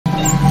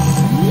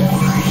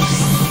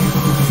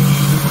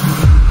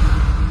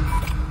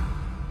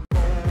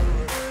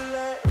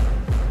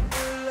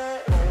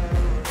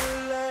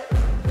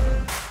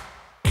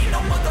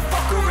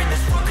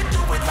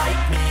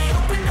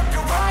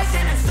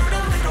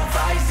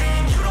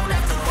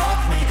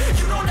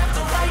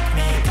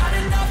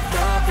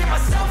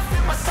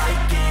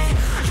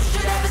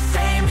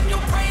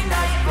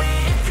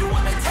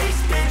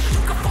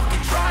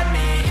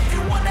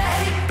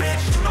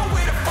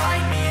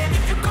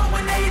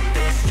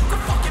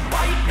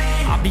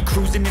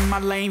cruising in my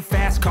lane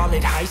fast, call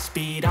it high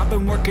speed. I've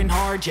been working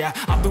hard, yeah,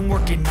 I've been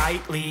working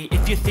nightly.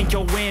 If you think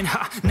you'll win,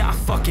 ha, not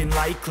fucking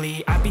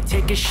likely. I be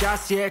taking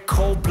shots, yeah,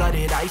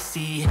 cold-blooded,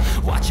 icy.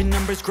 Watching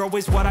numbers grow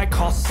is what I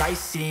call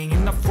sightseeing.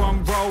 In the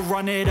front row,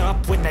 run it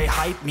up when they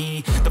hype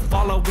me. The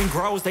following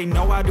grows, they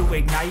know how to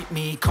ignite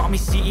me. Call me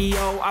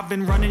CEO, I've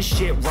been running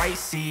shit right,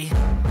 see.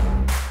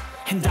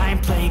 And I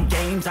ain't playing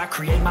games, I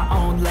create my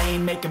own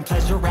lane, making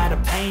pleasure out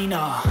of pain,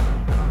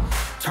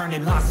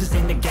 turning losses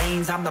into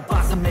gains. I'm the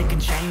boss, I'm making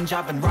change.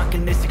 I've been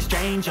rocking this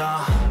exchange,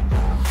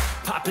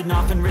 popping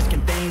off and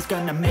risking things.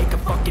 Gonna make a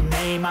fucking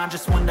name, I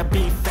just wanna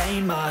be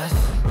famous.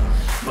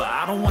 But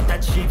I don't want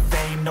that cheap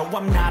fame, no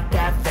I'm not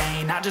that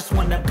vain. I just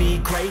wanna be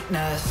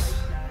greatness.